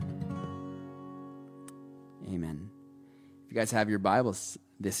Amen. If you guys have your Bibles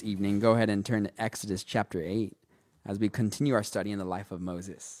this evening, go ahead and turn to Exodus chapter 8 as we continue our study in the life of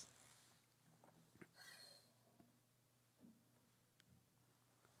Moses.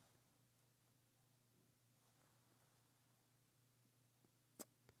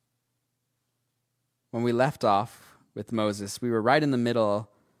 When we left off with Moses, we were right in the middle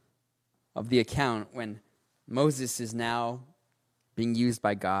of the account when Moses is now being used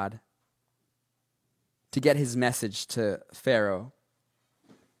by God to get his message to Pharaoh,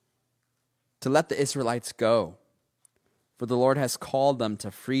 to let the Israelites go. For the Lord has called them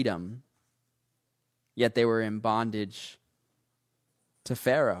to freedom, yet they were in bondage to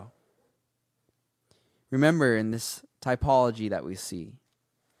Pharaoh. Remember in this typology that we see,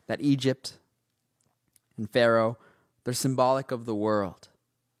 that Egypt and Pharaoh, they're symbolic of the world,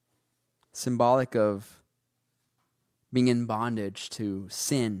 symbolic of being in bondage to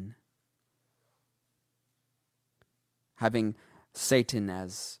sin, having Satan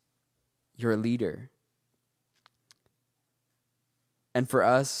as your leader. And for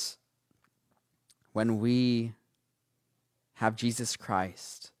us, when we have Jesus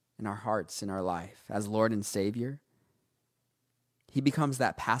Christ in our hearts, in our life, as Lord and Savior, He becomes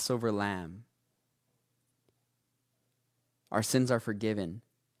that Passover lamb. Our sins are forgiven.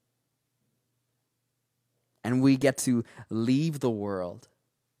 And we get to leave the world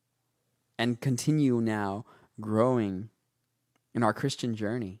and continue now growing in our Christian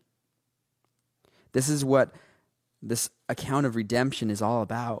journey. This is what this account of redemption is all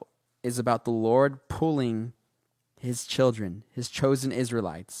about. Is about the Lord pulling His children, His chosen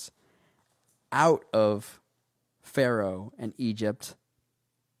Israelites, out of Pharaoh and Egypt,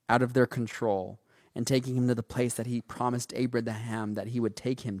 out of their control, and taking him to the place that He promised Abraham that He would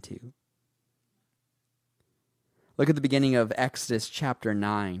take him to. Look at the beginning of Exodus chapter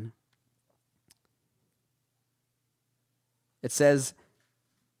 9. It says,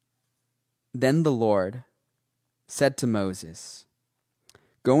 "Then the Lord said to Moses,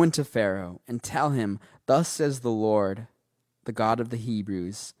 'Go into Pharaoh and tell him, Thus says the Lord, the God of the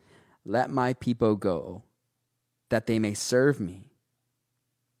Hebrews, Let my people go, that they may serve me.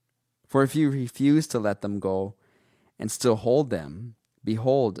 For if you refuse to let them go and still hold them,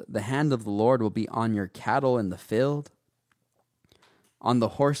 behold, the hand of the Lord will be on your cattle in the field, on the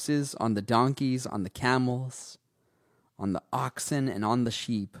horses, on the donkeys, on the camels, on the oxen, and on the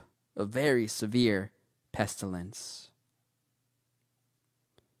sheep, a very severe pestilence.'"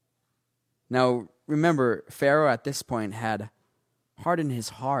 Now, remember, Pharaoh at this point had hardened his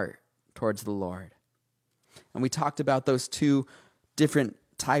heart towards the Lord. And we talked about those two different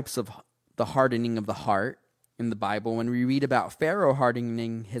types of the hardening of the heart in the Bible. When we read about Pharaoh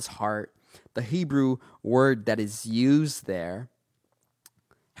hardening his heart, the Hebrew word that is used there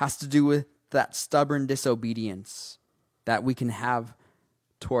has to do with that stubborn disobedience that we can have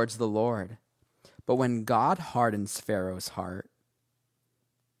towards the Lord. But when God hardens Pharaoh's heart,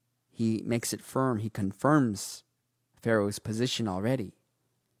 He makes it firm. He confirms Pharaoh's position already.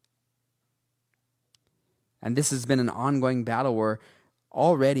 And this has been an ongoing battle where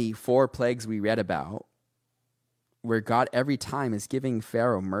already 4 plagues we read about, where God every time is giving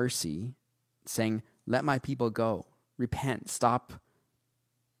Pharaoh mercy, saying, "Let my people go. Repent. Stop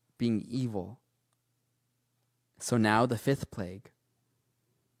being evil." So now the 5th plague,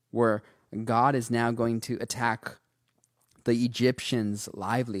 where God is now going to attack the Egyptians'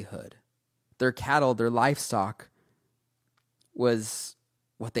 livelihood. Their cattle, their livestock was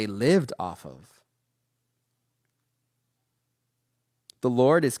what they lived off of. The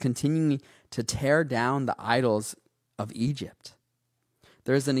Lord is continuing to tear down the idols of Egypt.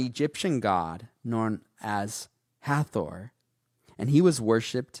 There's an Egyptian god known as Hathor, and he was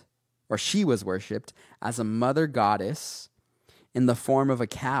worshipped, or she was worshipped, as a mother goddess in the form of a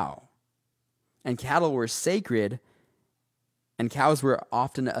cow. And cattle were sacred, and cows were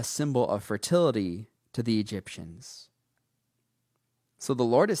often a symbol of fertility to the Egyptians. So the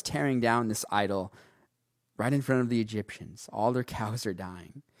Lord is tearing down this idol right in front of the Egyptians. All their cows are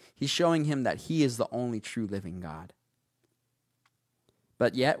dying. He's showing him that He is the only true living God.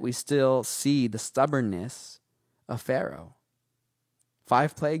 But yet we still see the stubbornness of Pharaoh.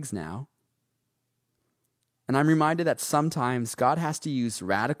 5 plagues now. And I'm reminded that sometimes God has to use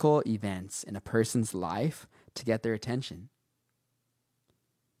radical events in a person's life to get their attention.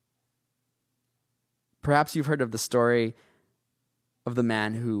 Perhaps you've heard of the story of the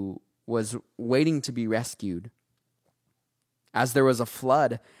man who was waiting to be rescued. As there was a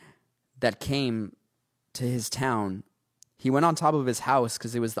flood that came to his town, he went on top of his house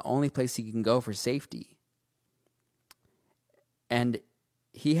because it was the only place he can go for safety. And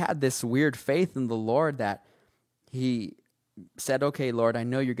he had this weird faith in the Lord that he said, okay, Lord, I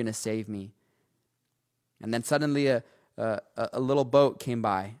know you're going to save me. And then suddenly a little boat came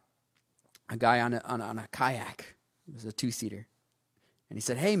by, a guy on a kayak. It was a 2-seater. And he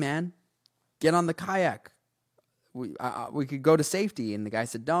said, hey, man, get on the kayak. We could go to safety. And the guy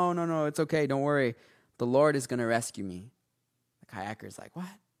said, no, it's okay. Don't worry. The Lord is going to rescue me. The kayaker's like, what?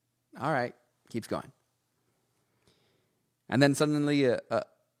 All right. Keeps going. And then suddenly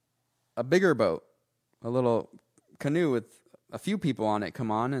a bigger boat, a little canoe with a few people on it come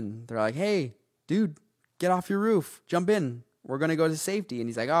on, and they're like, hey, dude, get off your roof. Jump in. We're going to go to safety. And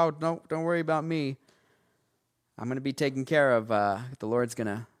he's like, oh, no, don't worry about me. I'm going to be taken care of. The Lord's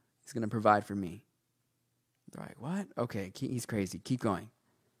he's going to provide for me. They're like, what? Okay, he's crazy. Keep going.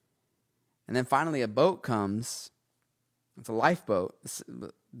 And then finally a boat comes. It's a lifeboat.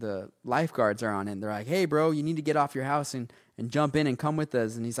 The lifeguards are on it. And they're like, hey, bro, you need to get off your house and jump in and come with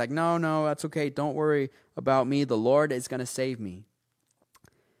us. And he's like, no, that's okay. Don't worry about me. The Lord is going to save me.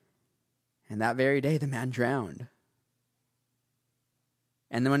 And that very day, the man drowned.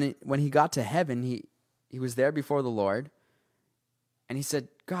 And then when he got to heaven, he was there before the Lord. And he said,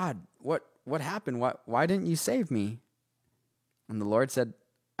 God, what happened? Why didn't you save me? And the Lord said,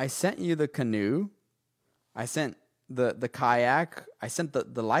 I sent you the canoe. I sent the kayak. I sent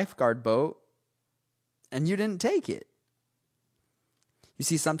the lifeguard boat. And you didn't take it. You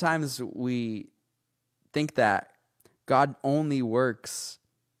see, sometimes we think that God only works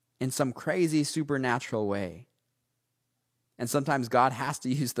in some crazy supernatural way. And sometimes God has to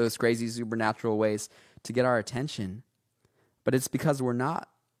use those crazy supernatural ways to get our attention. But it's because we're not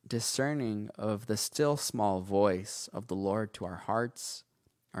discerning of the still small voice of the Lord to our hearts,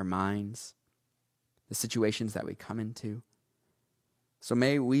 our minds, the situations that we come into. So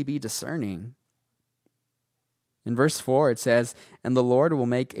may we be discerning. In verse 4 it says, and the Lord will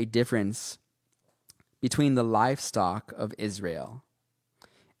make a difference between the livestock of Israel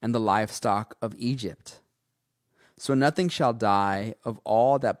and the livestock of Egypt. So nothing shall die of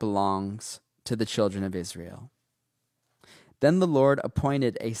all that belongs to the children of Israel. Then the Lord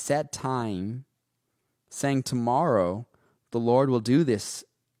appointed a set time, saying, tomorrow the Lord will do this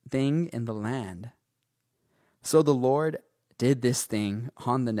thing in the land. So the Lord did this thing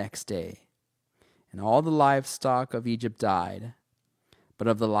on the next day. And all the livestock of Egypt died, but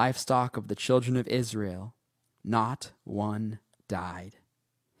of the livestock of the children of Israel, not one died.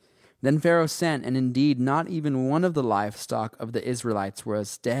 Then Pharaoh sent, and indeed not even one of the livestock of the Israelites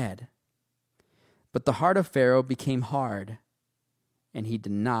was dead. But the heart of Pharaoh became hard, and he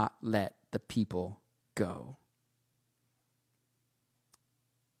did not let the people go.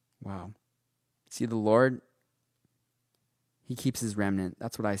 Wow. See, the Lord, he keeps his remnant.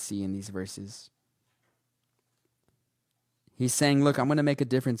 That's what I see in these verses. He's saying, look, I'm going to make a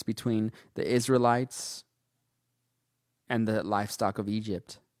difference between the Israelites and the livestock of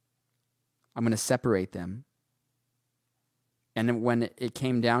Egypt. I'm going to separate them. And when it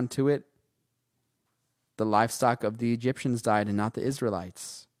came down to it, the livestock of the Egyptians died and not the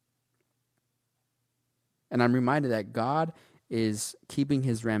Israelites. And I'm reminded that God is keeping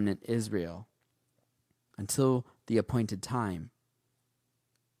his remnant Israel until the appointed time.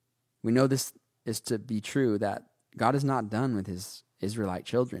 We know this is to be true, that God is not done with his Israelite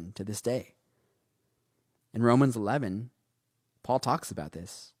children to this day. In Romans 11, Paul talks about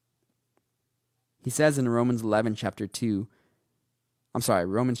this. He says in Romans chapter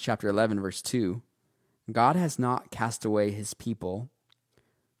 11, verse 2, God has not cast away his people,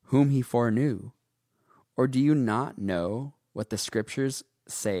 whom he foreknew. Or do you not know what the scriptures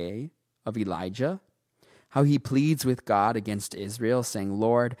say of Elijah? How he pleads with God against Israel, saying,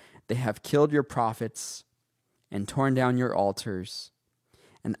 Lord, they have killed your prophets and torn down your altars,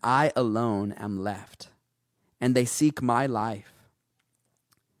 and I alone am left, and they seek my life.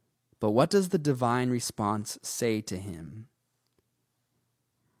 But what does the divine response say to him?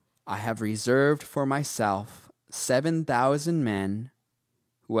 I have reserved for myself 7,000 men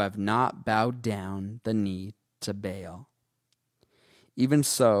who have not bowed down the knee to Baal. Even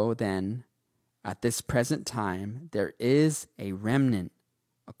so, then, at this present time, there is a remnant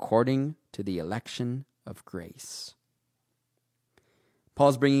according to the election of grace.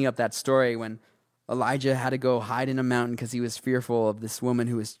 Paul's bringing up that story when Elijah had to go hide in a mountain because he was fearful of this woman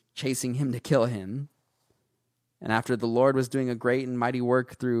who was chasing him to kill him. And after the Lord was doing a great and mighty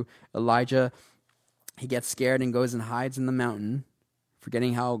work through Elijah, he gets scared and goes and hides in the mountain,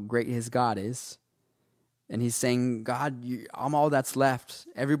 forgetting how great his God is. And he's saying, God, I'm all that's left.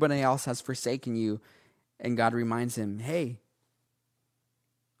 Everybody else has forsaken you. And God reminds him, hey,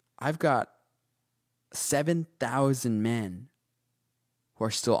 I've got 7,000 men who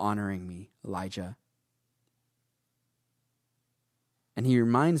are still honoring me, Elijah. And he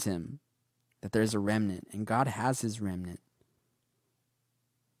reminds him that there's a remnant, and God has his remnant.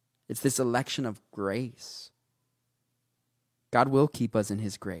 It's this election of grace. God will keep us in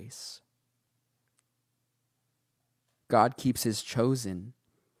his grace. God keeps his chosen,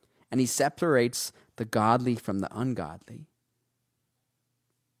 and he separates the godly from the ungodly.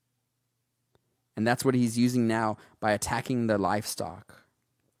 And that's what he's using now by attacking the livestock.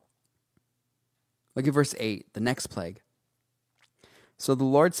 Look at verse 8, the next plague. So the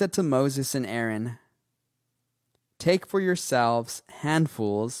Lord said to Moses and Aaron, "Take for yourselves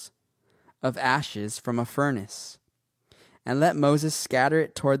handfuls of ashes from a furnace, and let Moses scatter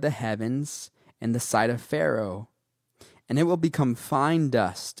it toward the heavens in the sight of Pharaoh, and it will become fine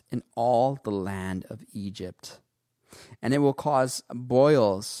dust in all the land of Egypt. And it will cause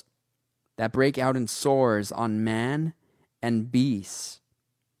boils that break out in sores on man and beast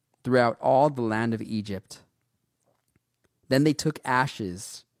throughout all the land of Egypt." Then they took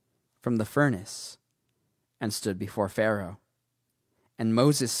ashes from the furnace and stood before Pharaoh. And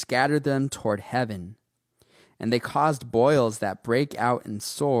Moses scattered them toward heaven, and they caused boils that break out in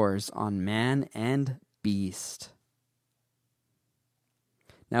sores on man and beast.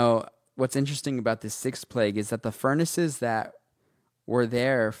 Now, what's interesting about this sixth plague is that the furnaces that were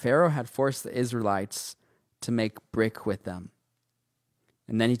there, Pharaoh had forced the Israelites to make brick with them.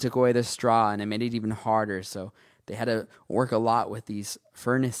 And then he took away the straw, and it made it even harder, so they had to work a lot with these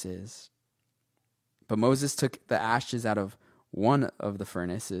furnaces. But Moses took the ashes out of one of the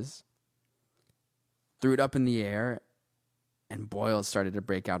furnaces, threw it up in the air, and boils started to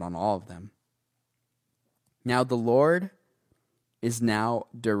break out on all of them. Now the Lord is now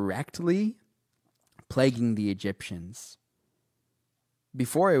directly plaguing the Egyptians.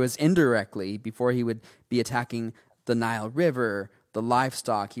 Before it was indirectly, before he would be attacking the Nile River, the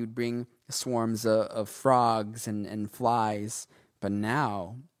livestock, he would bring swarms of frogs and flies. But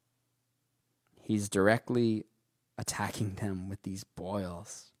now he's directly attacking them with these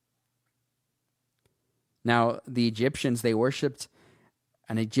boils. Now, the Egyptians, they worshipped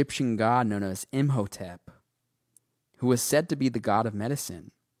an Egyptian god known as Imhotep, who was said to be the god of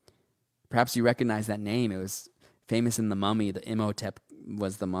medicine. Perhaps you recognize that name. It was famous in The Mummy. The Imhotep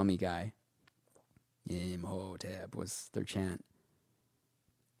was the mummy guy. Imhotep was their chant.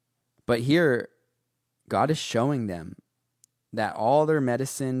 But here, God is showing them that all their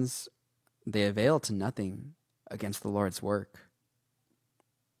medicines, they avail to nothing against the Lord's work.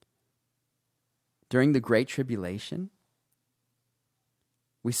 During the Great Tribulation,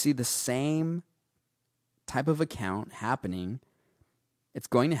 we see the same type of account happening. It's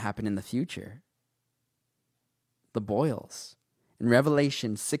going to happen in the future. The boils. In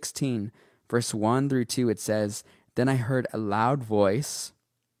Revelation 16, verse 1 through 2, it says, "Then I heard a loud voice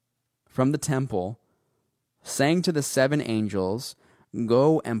from the temple saying to the seven angels,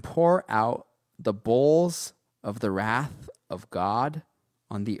 'Go and pour out the bowls of the wrath of God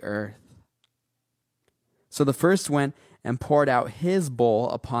on the earth.' So the first went and poured out his bowl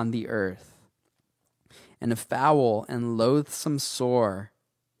upon the earth. And a foul and loathsome sore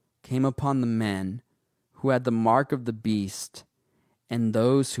came upon the men who had the mark of the beast and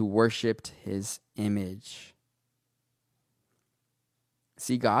those who worshipped his image."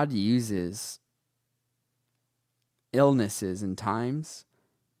 See, God uses illnesses and times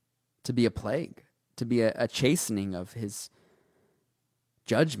to be a plague, to be a chastening of his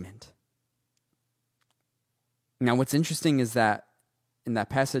judgment. Now, what's interesting is that in that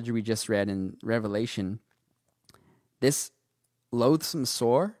passage we just read in Revelation, this loathsome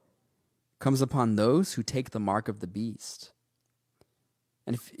sore comes upon those who take the mark of the beast.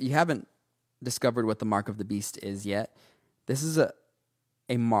 And if you haven't discovered what the mark of the beast is yet, this is a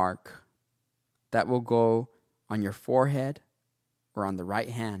mark that will go on your forehead or on the right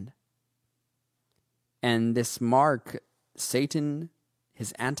hand. And this mark, Satan,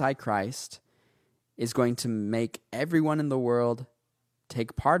 his Antichrist, is going to make everyone in the world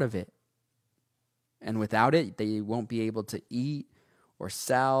take part of it. And without it, they won't be able to eat or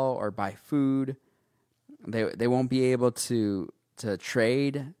sell or buy food. They won't be able to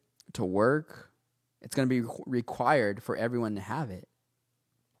trade, to work. It's going to be required for everyone to have it.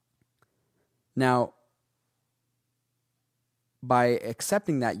 Now, by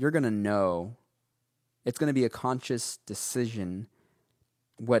accepting that, you're going to know, it's going to be a conscious decision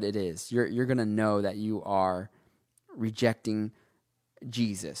what it is. You're going to know that you are rejecting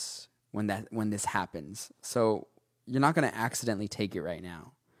Jesus when this happens. So you're not going to accidentally take it right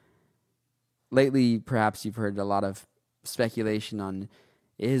now. Lately, perhaps you've heard a lot of speculation on,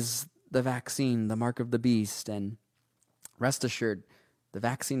 is the vaccine the mark of the beast? And rest assured, the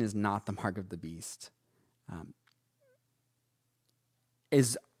vaccine is not the mark of the beast.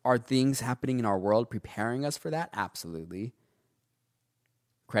 Are things happening in our world preparing us for that? Absolutely.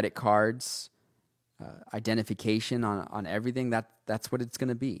 Credit cards, identification on everything, that's what it's going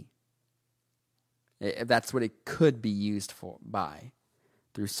to be. That's what it could be used by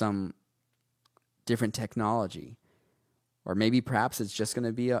through some different technology. Or maybe perhaps it's just going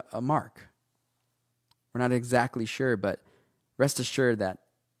to be a mark. We're not exactly sure, but rest assured that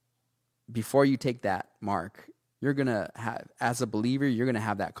before you take that mark, you're going to have, as a believer, you're going to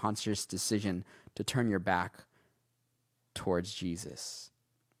have that conscious decision to turn your back towards Jesus.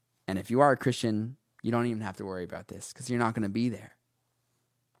 And if you are a Christian, you don't even have to worry about this because you're not going to be there.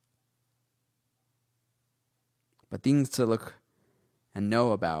 But things to look and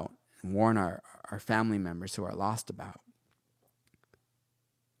know about and warn our family members who are lost about.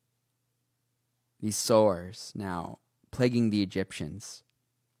 These sores now plaguing the Egyptians.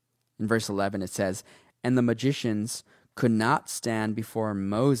 In verse 11 it says, "And the magicians could not stand before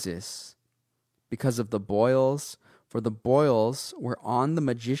Moses because of the boils, for the boils were on the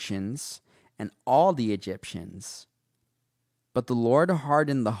magicians and all the Egyptians. But the Lord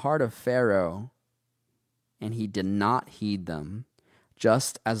hardened the heart of Pharaoh, and he did not heed them,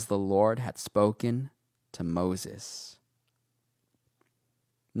 just as the Lord had spoken to Moses."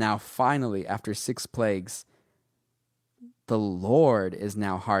 Now finally, after 6 plagues, the Lord is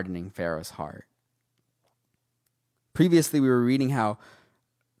now hardening Pharaoh's heart. Previously, we were reading how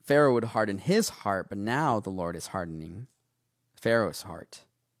Pharaoh would harden his heart, but now the Lord is hardening Pharaoh's heart.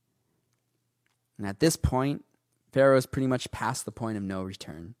 And at this point, Pharaoh is pretty much past the point of no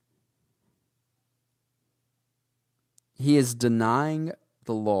return. He is denying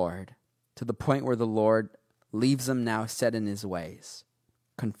the Lord to the point where the Lord leaves him now set in his ways,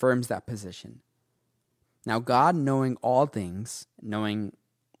 confirms that position. Now, God, knowing all things, knowing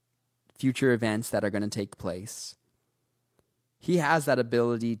future events that are going to take place, he has that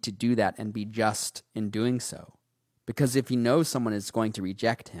ability to do that and be just in doing so. Because if he knows someone is going to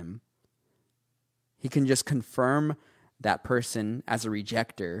reject him, he can just confirm that person as a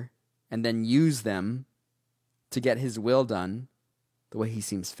rejecter and then use them to get his will done the way he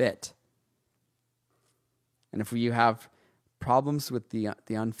seems fit. And if you have problems with the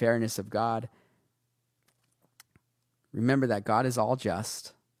unfairness of God, remember that God is all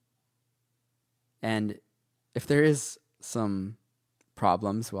just. And if there is some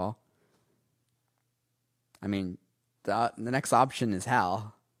problems, well, I mean, the next option is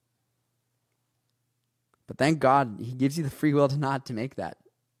hell. But thank God he gives you the free will to not to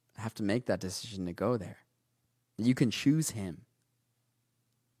have to make that decision to go there. You can choose him.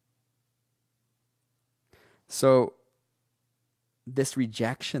 So this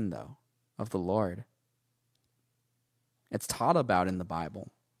rejection, though, of the Lord, it's taught about in the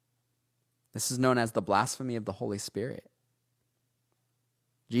Bible. This is known as the blasphemy of the Holy Spirit.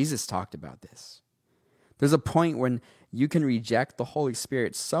 Jesus talked about this. There's a point when you can reject the Holy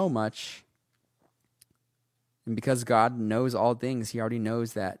Spirit so much, and because God knows all things, he already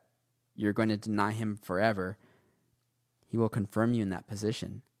knows that you're going to deny him forever. He will confirm you in that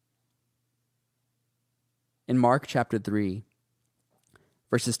position. In Mark chapter 3,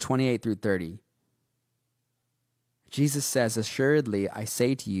 verses 28 through 30, Jesus says, "Assuredly, I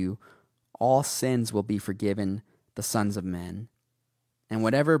say to you, all sins will be forgiven the sons of men, and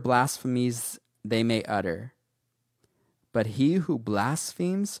whatever blasphemies they may utter. But he who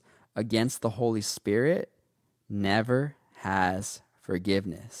blasphemes against the Holy Spirit never has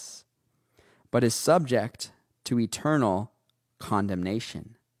forgiveness, but is subject to eternal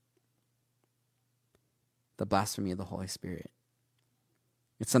condemnation." The blasphemy of the Holy Spirit.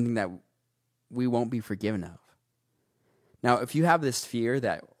 It's something that we won't be forgiven of. Now, if you have this fear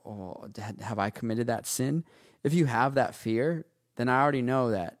that, oh, have I committed that sin? If you have that fear, then I already know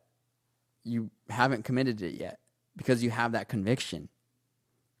that you haven't committed it yet because you have that conviction.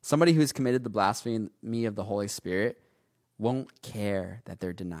 Somebody who's committed the blasphemy of the Holy Spirit won't care that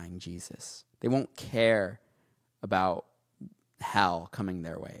they're denying Jesus. They won't care about hell coming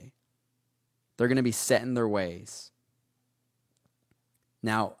their way. They're going to be set in their ways.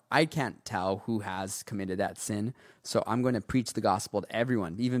 Now, I can't tell who has committed that sin, so I'm going to preach the gospel to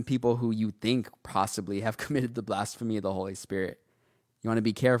everyone, even people who you think possibly have committed the blasphemy of the Holy Spirit. You want to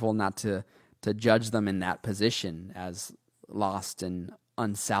be careful not to judge them in that position as lost and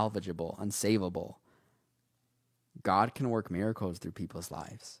unsalvageable, unsavable. God can work miracles through people's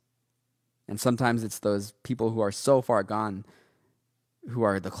lives. And sometimes it's those people who are so far gone who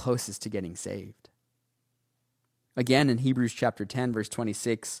are the closest to getting saved. Again, in Hebrews chapter 10, verse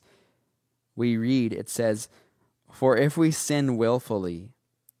 26, we read, it says, "For if we sin willfully,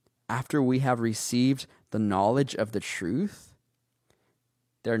 after we have received the knowledge of the truth,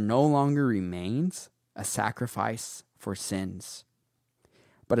 there no longer remains a sacrifice for sins,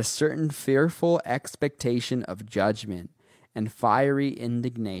 but a certain fearful expectation of judgment and fiery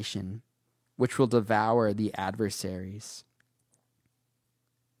indignation, which will devour the adversaries.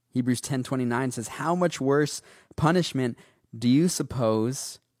 Hebrews 10:29 says, "How much worse punishment do you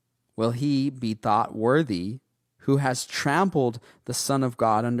suppose will he be thought worthy who has trampled the Son of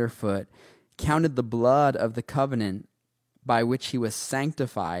God underfoot, counted the blood of the covenant by which he was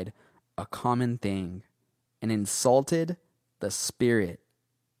sanctified a common thing, and insulted the Spirit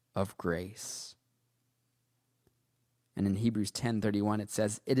of grace?" And in Hebrews 10:31 it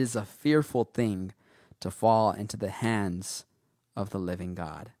says, "It is a fearful thing to fall into the hands of the living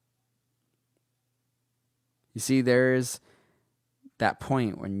God." You see, there's that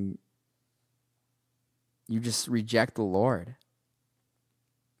point when you just reject the Lord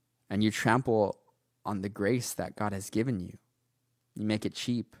and you trample on the grace that God has given you. You make it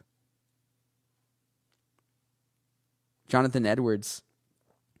cheap. Jonathan Edwards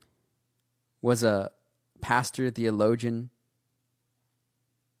was a pastor, theologian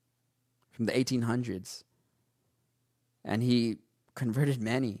from the 1800s, and he converted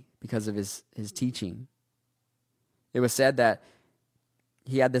many because of his teaching. It was said that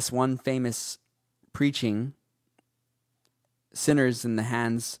he had this one famous preaching, sinners in the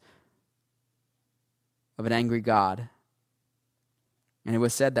hands of an angry God. And it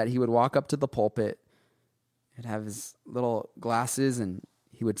was said that he would walk up to the pulpit and have his little glasses, and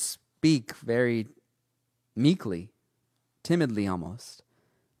he would speak very meekly, timidly almost.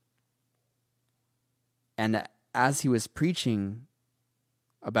 And as he was preaching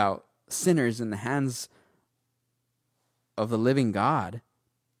about sinners in the hands of the living God,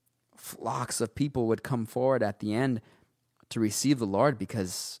 flocks of people would come forward at the end to receive the Lord,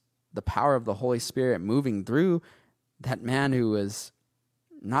 because the power of the Holy Spirit moving through that man who was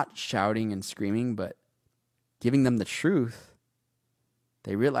not shouting and screaming, but giving them the truth,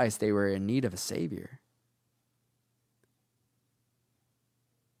 they realized they were in need of a Savior.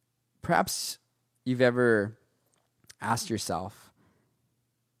 Perhaps you've ever asked yourself,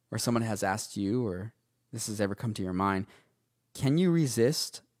 or someone has asked you, or this has ever come to your mind, can you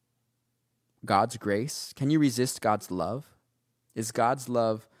resist God's grace? Can you resist God's love? Is God's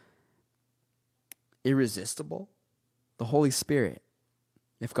love irresistible? The Holy Spirit,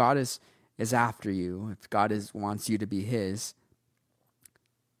 if God is after you, if God wants you to be His,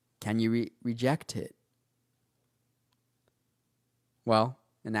 can you reject it? Well,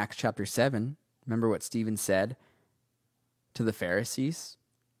 in Acts chapter 7, remember what Stephen said to the Pharisees?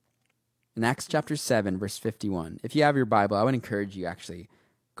 In Acts chapter 7, verse 51. If you have your Bible, I would encourage you actually,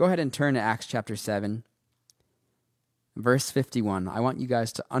 go ahead and turn to Acts chapter 7, verse 51. I want you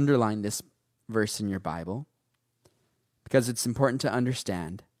guys to underline this verse in your Bible, because it's important to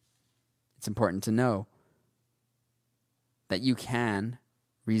understand. It's important to know that you can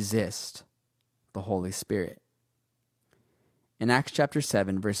resist the Holy Spirit. In Acts chapter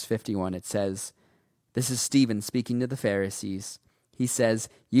 7, verse 51, it says, this is Stephen speaking to the Pharisees. He says,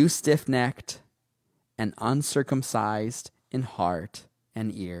 "You stiff-necked and uncircumcised in heart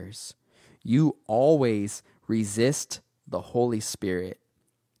and ears, you always resist the Holy Spirit.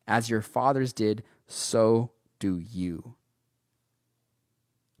 As your fathers did, so do you."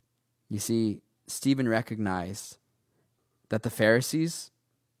 You see, Stephen recognized that the Pharisees,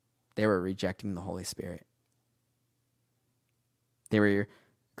 they were rejecting the Holy Spirit. They were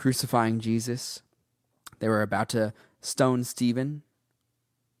crucifying Jesus. They were about to stone Stephen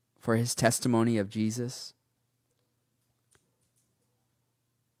for his testimony of Jesus.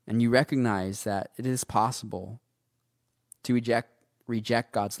 And you recognize that it is possible to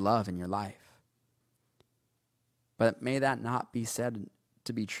reject God's love in your life. But may that not be said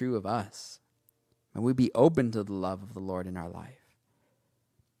to be true of us. May we be open to the love of the Lord in our life.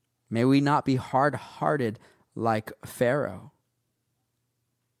 May we not be hard-hearted like Pharaoh.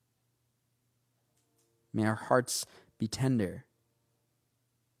 May our hearts be tender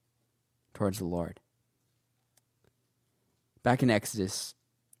towards the Lord. Back in Exodus,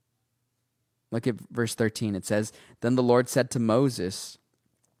 look at verse 13. It says, "Then the Lord said to Moses,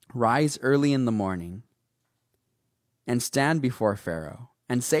 'Rise early in the morning and stand before Pharaoh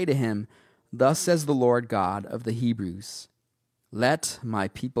and say to him, Thus says the Lord God of the Hebrews, Let my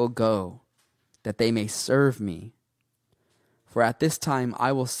people go, that they may serve me. For at this time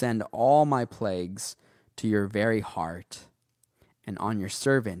I will send all my plagues to your very heart, and on your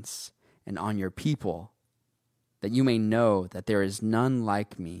servants, and on your people, that you may know that there is none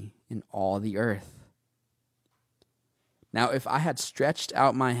like me in all the earth. Now if I had stretched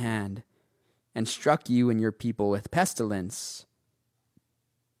out my hand and struck you and your people with pestilence,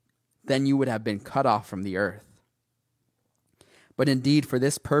 then you would have been cut off from the earth. But indeed, for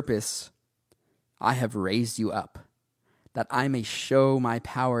this purpose, I have raised you up, that I may show my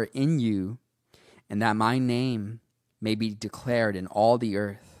power in you, and that my name may be declared in all the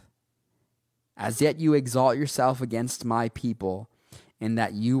earth. As yet you exalt yourself against my people, in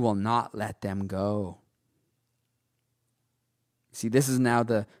that you will not let them go. See, this is now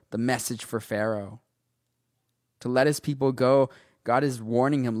the message for Pharaoh. To let his people go, God is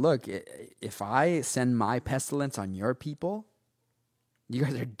warning him, look, if I send my pestilence on your people, you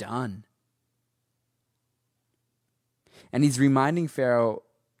guys are done. And he's reminding Pharaoh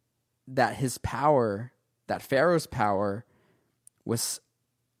that his power, that Pharaoh's power, was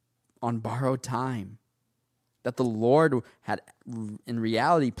on borrowed time. That the Lord had, in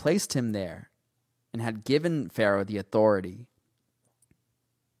reality, placed him there and had given Pharaoh the authority.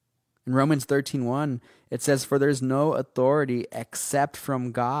 In Romans 13:1, it says, "For there is no authority except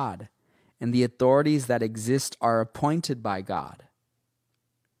from God, and the authorities that exist are appointed by God."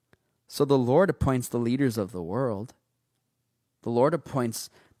 So the Lord appoints the leaders of the world. The Lord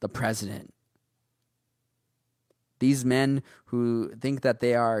appoints the president. These men who think that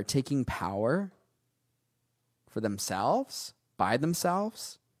they are taking power for themselves, by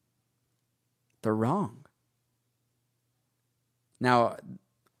themselves, they're wrong. Now,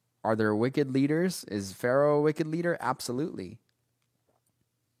 are there wicked leaders? Is Pharaoh a wicked leader? Absolutely.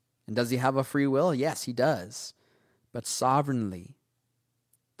 And does he have a free will? Yes, he does. But sovereignly,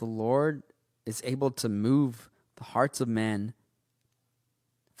 the Lord is able to move the hearts of men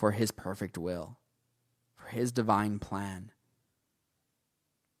for his perfect will, for his divine plan.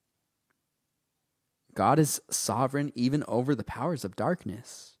 God is sovereign even over the powers of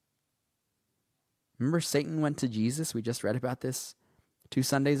darkness. Remember Satan went to Jesus? We just read about this 2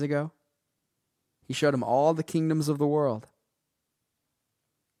 Sundays ago. He showed him all the kingdoms of the world.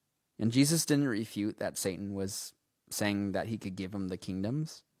 And Jesus didn't refute that Satan was saying that he could give him the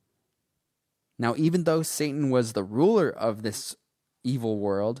kingdoms. Now, even though Satan was the ruler of this evil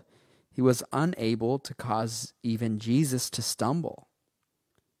world, he was unable to cause even Jesus to stumble.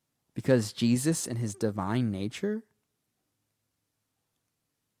 Because Jesus, in his divine nature,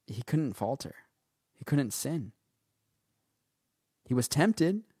 he couldn't falter. He couldn't sin. He was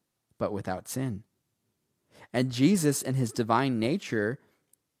tempted, but without sin. And Jesus, in his divine nature,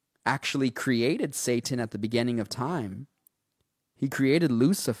 actually created Satan at the beginning of time. He created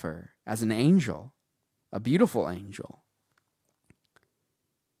Lucifer as an angel, a beautiful angel.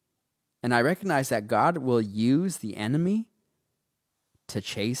 And I recognize that God will use the enemy to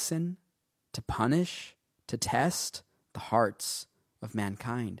chasten, to punish, to test the hearts of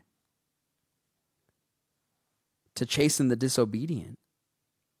mankind, to chasten the disobedient.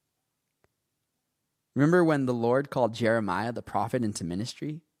 Remember when the Lord called Jeremiah the prophet into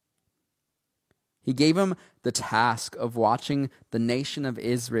ministry? He gave him the task of watching the nation of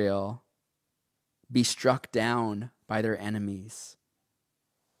Israel be struck down by their enemies.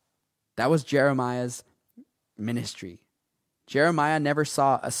 That was Jeremiah's ministry. Jeremiah never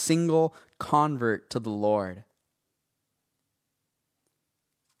saw a single convert to the Lord.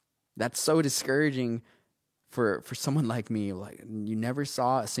 That's so discouraging for someone like me. Like, you never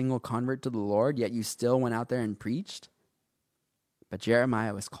saw a single convert to the Lord, yet you still went out there and preached. But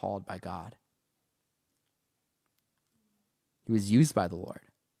Jeremiah was called by God. He was used by the Lord.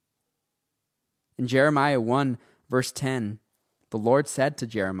 In Jeremiah 1, verse 10, the Lord said to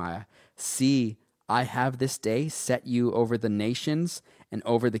Jeremiah, "See, I have this day set you over the nations and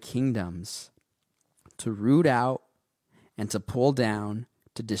over the kingdoms, to root out and to pull down,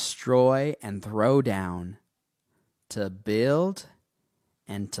 to destroy and throw down, to build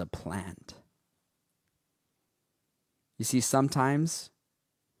and to plant." You see, sometimes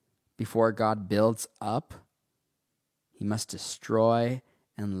before God builds up, he must destroy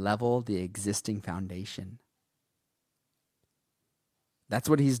and level the existing foundation. That's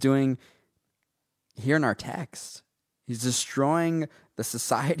what he's doing here in our text. He's destroying the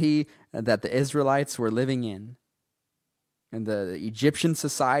society that the Israelites were living in. And the Egyptian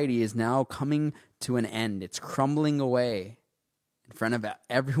society is now coming to an end. It's crumbling away in front of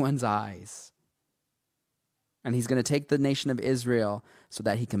everyone's eyes. And he's going to take the nation of Israel so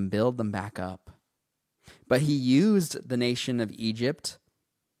that he can build them back up. But he used the nation of Egypt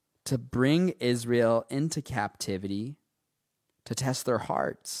to bring Israel into captivity, to test their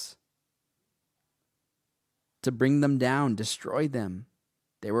hearts, to bring them down, destroy them.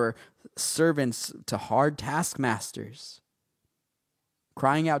 They were servants to hard taskmasters,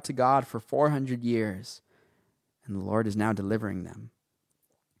 crying out to God for 400 years, and the Lord is now delivering them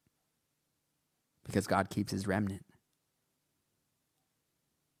because God keeps his remnant.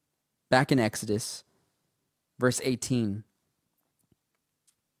 Back in Exodus, verse 18.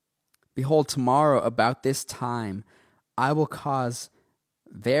 Behold, tomorrow about this time I will cause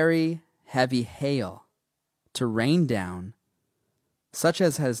very heavy hail to rain down, such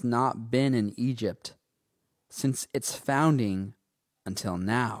as has not been in Egypt since its founding until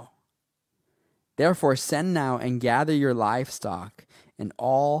now. Therefore send now and gather your livestock and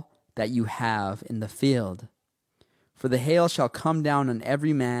all that you have in the field. For the hail shall come down on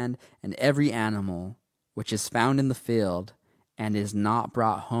every man and every animal which is found in the field and is not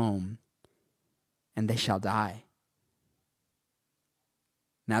brought home, and they shall die.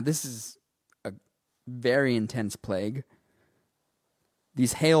 Now this is a very intense plague.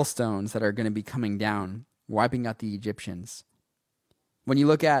 These hailstones that are going to be coming down, wiping out the Egyptians. When you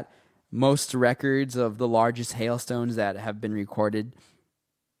look at most records of the largest hailstones that have been recorded,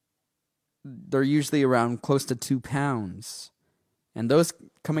 they're usually around close to 2 pounds. And those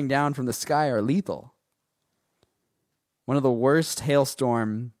coming down from the sky are lethal. One of the worst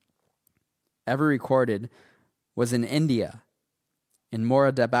hailstorm ever recorded was in India. In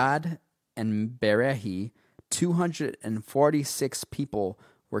Moradabad and Barehi, 246 people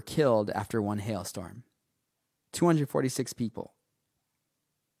were killed after one hailstorm. 246 people.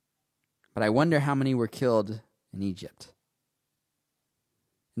 But I wonder how many were killed in Egypt.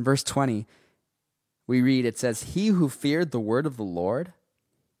 In verse 20, we read, it says, "He who feared the word of the Lord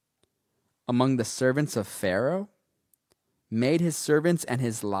among the servants of Pharaoh made his servants and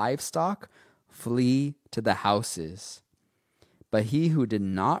his livestock flee to the houses. But he who did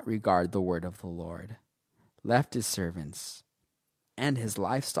not regard the word of the Lord left his servants and his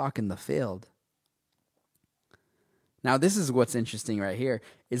livestock in the field." Now, this is what's interesting right here,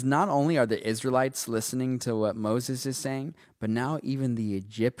 is not only are the Israelites listening to what Moses is saying, but now even the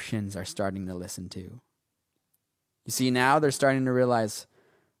Egyptians are starting to listen too. You see, now they're starting to realize,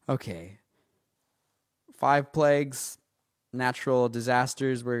 okay, 5 plagues, natural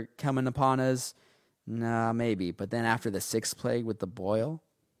disasters were coming upon us. Nah, maybe. But then after the 6th plague with the boil,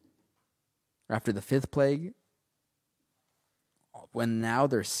 or after the 5th plague, when now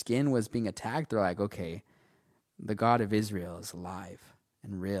their skin was being attacked, they're like, okay, the God of Israel is alive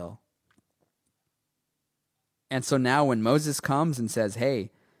and real. And so now when Moses comes and says,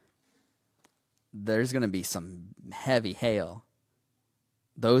 hey, there's going to be some heavy hail,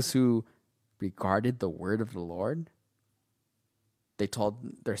 those who regarded the word of the Lord, they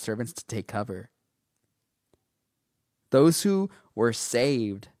told their servants to take cover. Those who were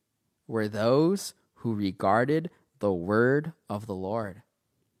saved were those who regarded the word of the Lord.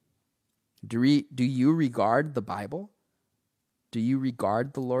 Do you regard the Bible? Do you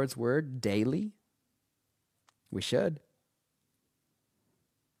regard the Lord's word daily? We should.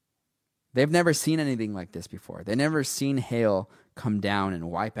 They've never seen anything like this before. They've never seen hail come down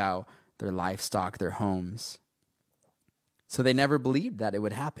and wipe out their livestock, their homes. So they never believed that it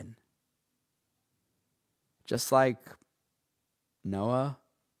would happen. Just like Noah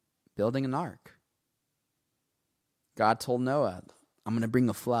building an ark. God told Noah, I'm going to bring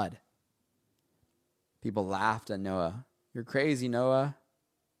a flood. People laughed at Noah. You're crazy, Noah.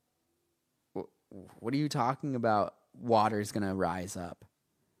 What are you talking about? Water's going to rise up.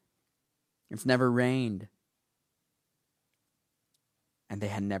 It's never rained. And they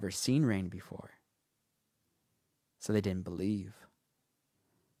had never seen rain before. So they didn't believe.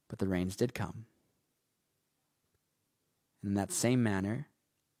 But the rains did come. In that same manner,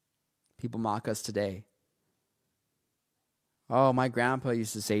 people mock us today. Oh, my grandpa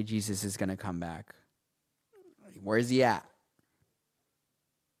used to say Jesus is going to come back. Where's he at?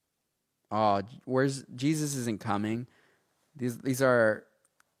 Oh, Jesus isn't coming. These are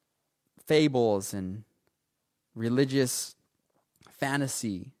fables and religious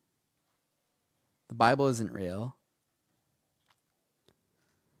fantasy. The Bible isn't real.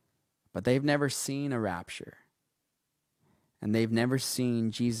 But they've never seen a rapture. And they've never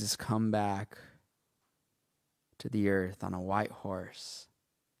seen Jesus come back to the earth on a white horse,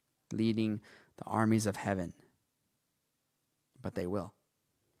 leading the armies of heaven. But they will.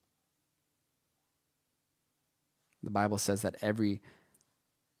 The Bible says that every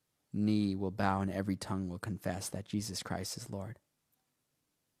knee will bow and every tongue will confess that Jesus Christ is Lord.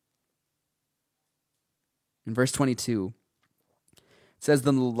 In verse 22, it says,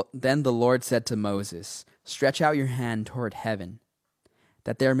 Then the Lord said to Moses, Stretch out your hand toward heaven,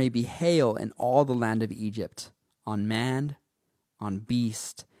 that there may be hail in all the land of Egypt, on man, on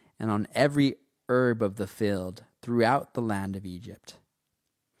beast, and on every herb of the field throughout the land of Egypt.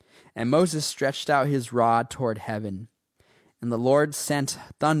 And Moses stretched out his rod toward heaven, and the Lord sent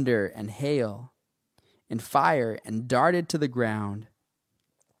thunder and hail and fire and darted to the ground.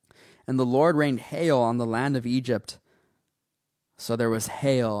 And the Lord rained hail on the land of Egypt. So there was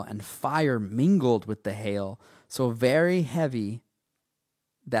hail, and fire mingled with the hail, so very heavy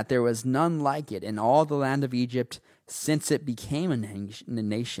that there was none like it in all the land of Egypt since it became a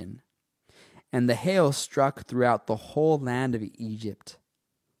nation. And the hail struck throughout the whole land of Egypt,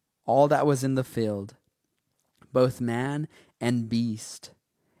 all that was in the field, both man and beast.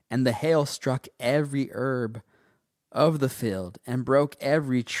 And the hail struck every herb of the field and broke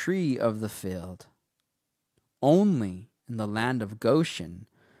every tree of the field. Only in the land of Goshen,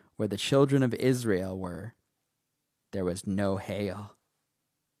 where the children of Israel were, there was no hail.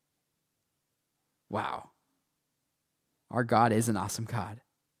 Wow. Our God is an awesome God.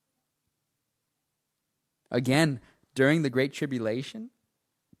 Again, during the Great Tribulation,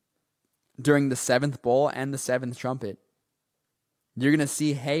 during the seventh bowl and the seventh trumpet, you're going to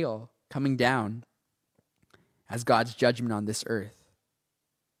see hail coming down as God's judgment on this earth.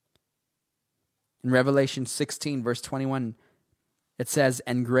 In Revelation 16, verse 21, it says,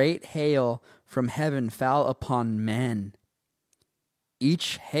 "And great hail from heaven fell upon men,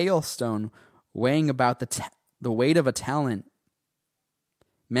 each hailstone weighing about the weight of a talent.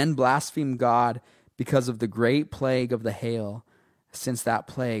 Men blasphemed God because of the great plague of the hail, since that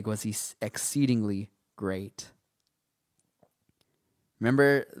plague was exceedingly great."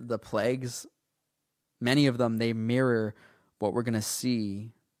 Remember the plagues? Many of them, they mirror what we're going to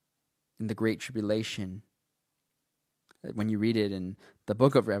see in the Great Tribulation when you read it in the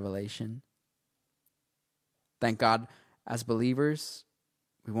book of Revelation. Thank God, as believers,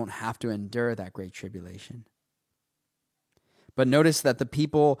 we won't have to endure that Great Tribulation. But notice that the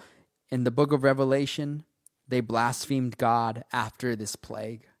people in the book of Revelation, they blasphemed God after this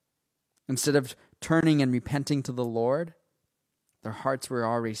plague. Instead of turning and repenting to the Lord, their hearts were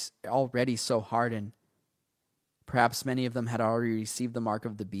already so hardened. Perhaps many of them had already received the mark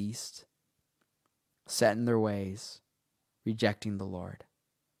of the beast, set in their ways, rejecting the Lord.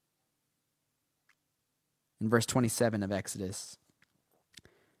 In verse 27 of Exodus,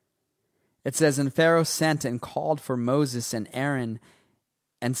 it says, "And Pharaoh sent and called for Moses and Aaron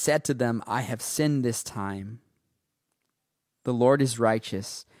and said to them, I have sinned this time. The Lord is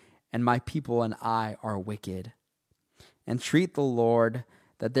righteous, and my people and I are wicked. Entreat the Lord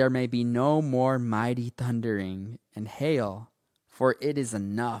that there may be no more mighty thundering and hail, for it is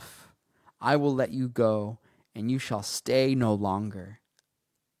enough. I will let you go, and you shall stay no longer."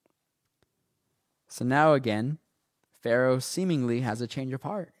 So now again, Pharaoh seemingly has a change of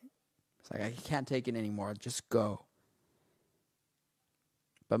heart. It's like, I can't take it anymore, just go.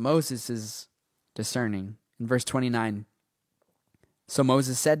 But Moses is discerning. In verse 29, "So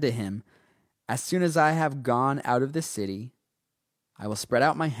Moses said to him, As soon as I have gone out of the city, I will spread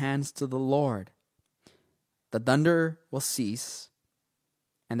out my hands to the Lord. The thunder will cease,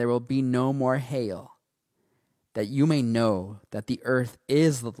 and there will be no more hail, that you may know that the earth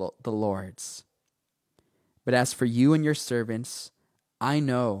is the Lord's. But as for you and your servants, I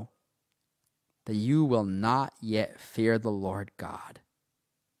know that you will not yet fear the Lord God."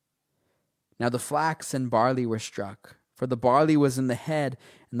 Now the flax and barley were struck, for the barley was in the head,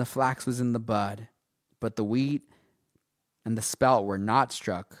 and the flax was in the bud. But the wheat and the spelt were not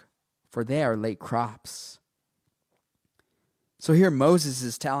struck, for they are late crops. So here Moses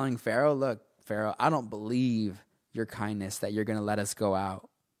is telling Pharaoh, look, Pharaoh, I don't believe your kindness that you're going to let us go out.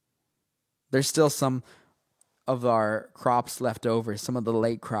 There's still some of our crops left over, some of the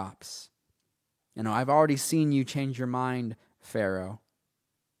late crops. I've already seen you change your mind, Pharaoh.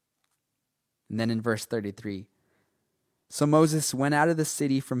 And then in verse 33, "So Moses went out of the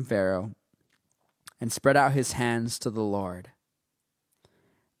city from Pharaoh and spread out his hands to the Lord.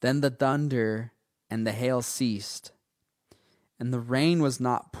 Then the thunder and the hail ceased, and the rain was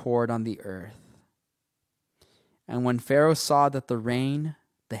not poured on the earth. And when Pharaoh saw that the rain,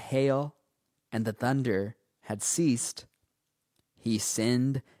 the hail, and the thunder had ceased, he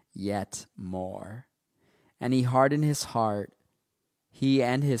sinned yet more, and he hardened his heart, he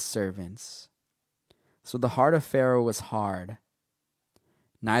and his servants. So the heart of Pharaoh was hard,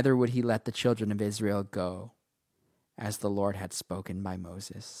 neither would he let the children of Israel go, as the Lord had spoken by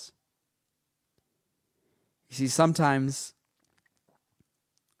Moses." You see, sometimes,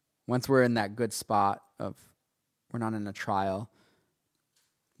 once we're in that good spot of we're not in a trial,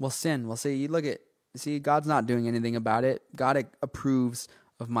 we'll sin. We'll say, see, God's not doing anything about it. God approves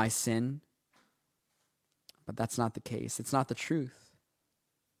of my sin. But that's not the case. It's not the truth.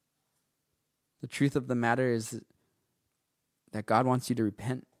 The truth of the matter is that God wants you to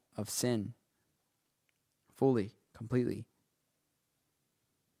repent of sin fully, completely.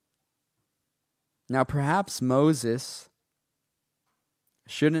 Now, perhaps Moses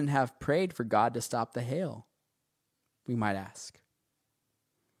shouldn't have prayed for God to stop the hail, we might ask.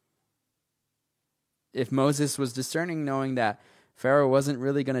 If Moses was discerning, knowing that Pharaoh wasn't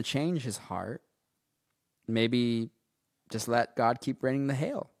really going to change his heart, maybe just let God keep raining the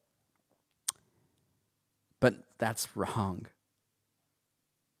hail. But that's wrong.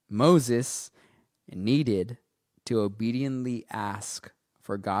 Moses needed to obediently ask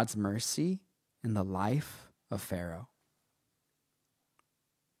for God's mercy in the life of Pharaoh.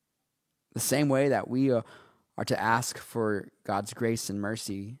 The same way that we are to ask for God's grace and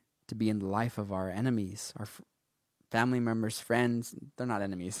mercy to be in the life of our enemies, our family members, friends. They're not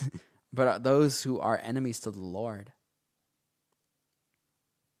enemies, but those who are enemies to the Lord.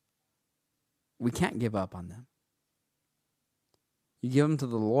 We can't give up on them. You give them to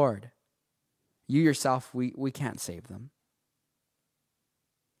the Lord. You yourself, we can't save them.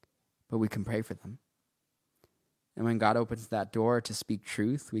 But we can pray for them. And when God opens that door to speak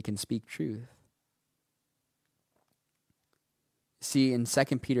truth, we can speak truth. See, in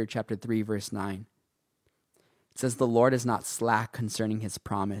 2 Peter chapter 3, verse 9, it says, "The Lord is not slack concerning his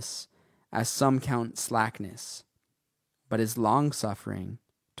promise, as some count slackness, but is long-suffering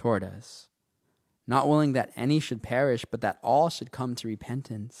toward us, not willing that any should perish, but that all should come to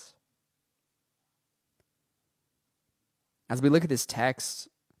repentance." As we look at this text,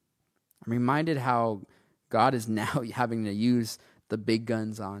 I'm reminded how God is now having to use the big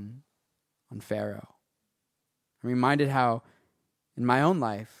guns on Pharaoh. I'm reminded how in my own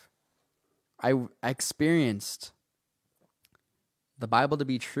life, I experienced the Bible to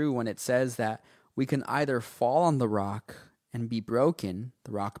be true when it says that we can either fall on the rock and be broken,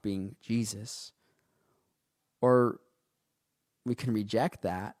 the rock being Jesus, or we can reject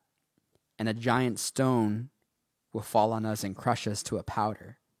that and a giant stone will fall on us and crush us to a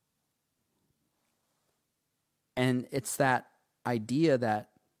powder. And it's that idea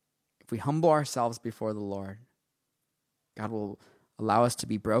that if we humble ourselves before the Lord, God will allow us to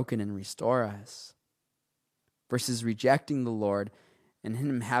be broken and restore us, versus rejecting the Lord and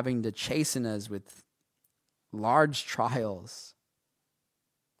him having to chasten us with large trials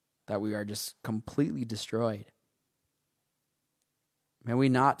that we are just completely destroyed. May we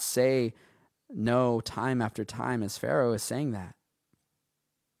not say no time after time as Pharaoh is saying that.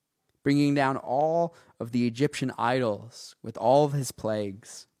 Bringing down all of the Egyptian idols with all of his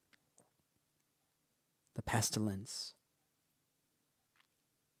plagues, the pestilence.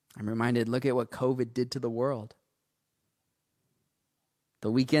 I'm reminded, look at what COVID did to the world.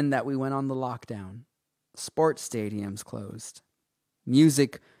 The weekend that we went on the lockdown, sports stadiums closed.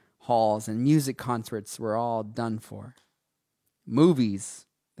 Music halls and music concerts were all done for. Movies,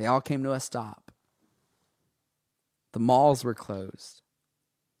 they all came to a stop. The malls were closed.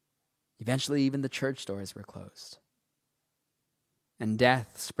 Eventually, even the church doors were closed. And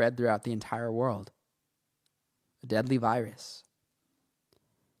death spread throughout the entire world. A deadly virus.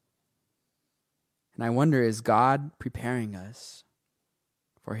 And I wonder, is God preparing us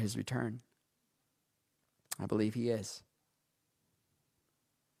for his return? I believe he is.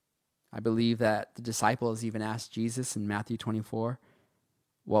 I believe that the disciples even asked Jesus in Matthew 24,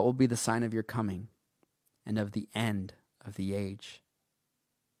 "What will be the sign of your coming and of the end of the age?"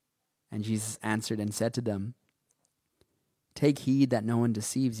 And Jesus answered and said to them, "Take heed that no one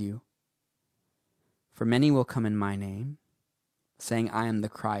deceives you. For many will come in my name, saying, 'I am the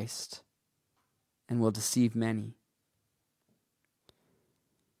Christ,' and will deceive many.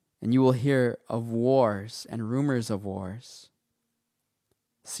 And you will hear of wars and rumors of wars.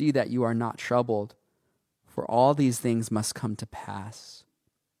 See that you are not troubled, for all these things must come to pass.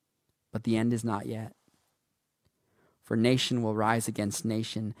 But the end is not yet. For nation will rise against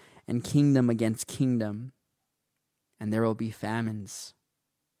nation, and kingdom against kingdom. And there will be famines,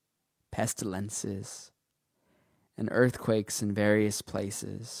 pestilences, and earthquakes in various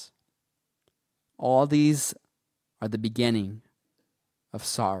places. All these are the beginning of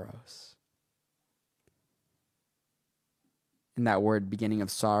sorrows." And that word beginning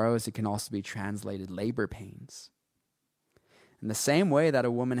of sorrows, it can also be translated labor pains. In the same way that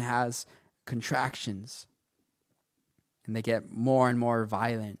a woman has contractions, and they get more and more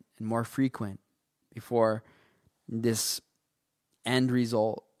violent and more frequent before this end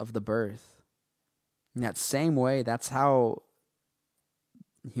result of the birth. In that same way, that's how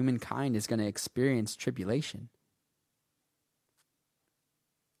humankind is going to experience tribulation.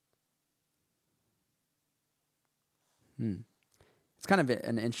 It's kind of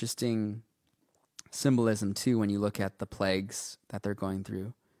an interesting symbolism, too, when you look at the plagues that they're going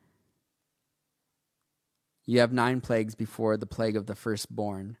through. You have 9 plagues before the plague of the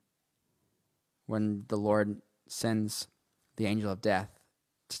firstborn, when the Lord sends the angel of death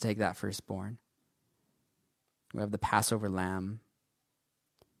to take that firstborn. We have the Passover lamb.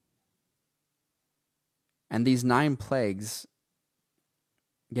 And these 9 plagues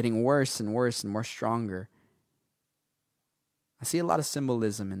getting worse and worse and more stronger. I see a lot of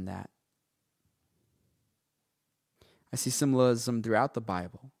symbolism in that. I see symbolism throughout the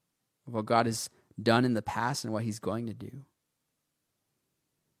Bible of what God has done in the past and what he's going to do.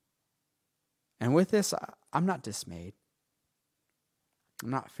 And with this, I'm not dismayed.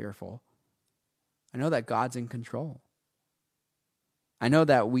 I'm not fearful. I know that God's in control. I know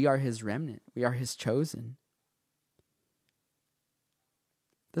that we are his remnant. We are his chosen.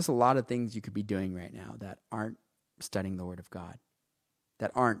 There's a lot of things you could be doing right now that aren't studying the Word of God,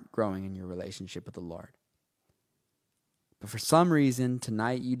 that aren't growing in your relationship with the Lord. But for some reason,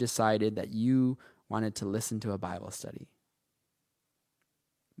 tonight you decided that you wanted to listen to a Bible study.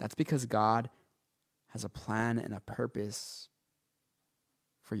 That's because God has a plan and a purpose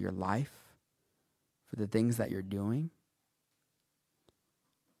for your life, for the things that you're doing.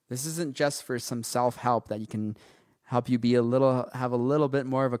 This isn't just for some self-help that you can help you have a little bit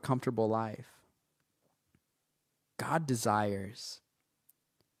more of a comfortable life. God desires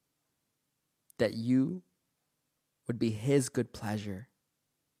that you would be his good pleasure,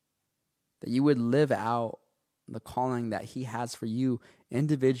 that you would live out the calling that he has for you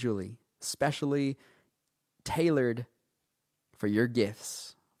individually, especially tailored for your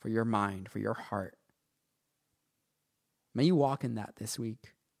gifts, for your mind, for your heart. May you walk in that this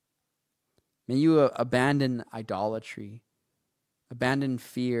week. May you abandon idolatry, abandon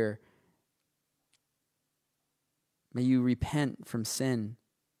fear. May you repent from sin.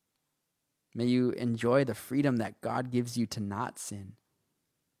 May you enjoy the freedom that God gives you to not sin.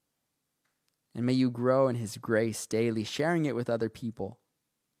 And may you grow in his grace daily, sharing it with other people.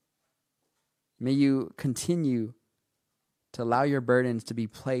 May you continue to allow your burdens to be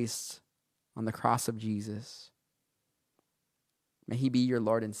placed on the cross of Jesus. May he be your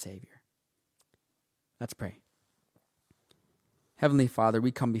Lord and Savior. Let's pray. Heavenly Father,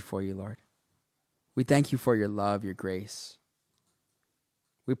 we come before you, Lord. We thank you for your love, your grace.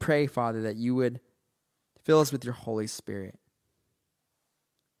 We pray, Father, that you would fill us with your Holy Spirit.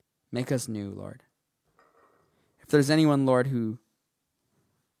 Make us new, Lord. If there's anyone, Lord, who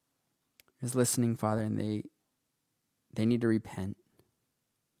is listening, Father, and they need to repent,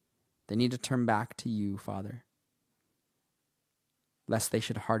 they need to turn back to you, Father, lest they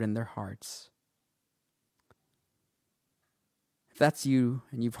should harden their hearts. If that's you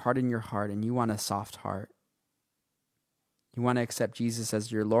and you've hardened your heart and you want a soft heart, you want to accept Jesus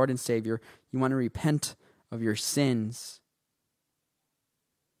as your Lord and Savior, you want to repent of your sins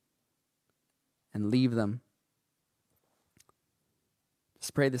and leave them,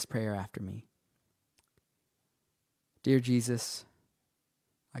 just pray this prayer after me. Dear Jesus,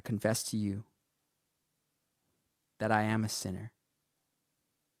 I confess to you that I am a sinner.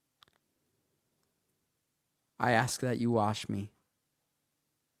 I ask that you wash me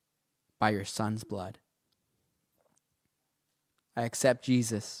by your Son's blood. I accept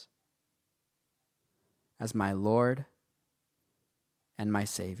Jesus as my Lord and my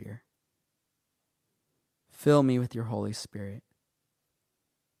Savior. Fill me with your Holy Spirit.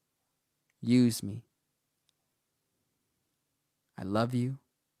 Use me. I love you,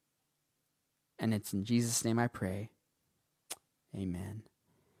 and it's in Jesus' name I pray. Amen.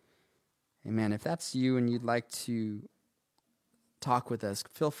 Amen. If that's you and you'd like to talk with us,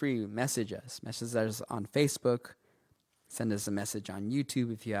 feel free to message us. Message us on Facebook. Send us a message on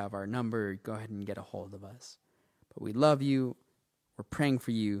YouTube. If you have our number, go ahead and get a hold of us. But we love you. We're praying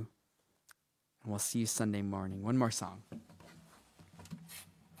for you. And we'll see you Sunday morning. One more song.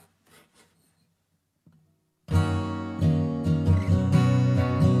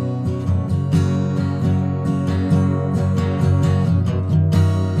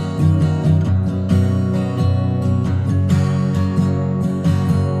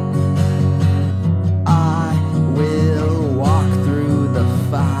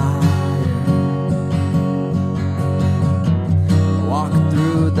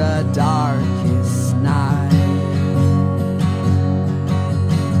 Darkest night,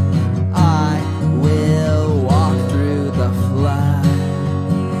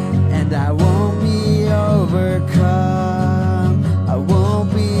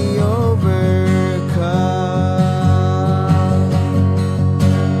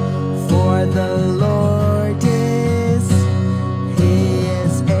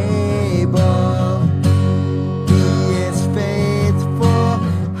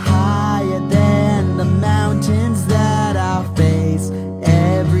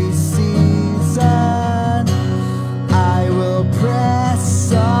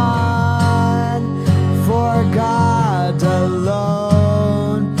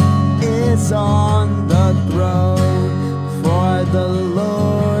 Lord.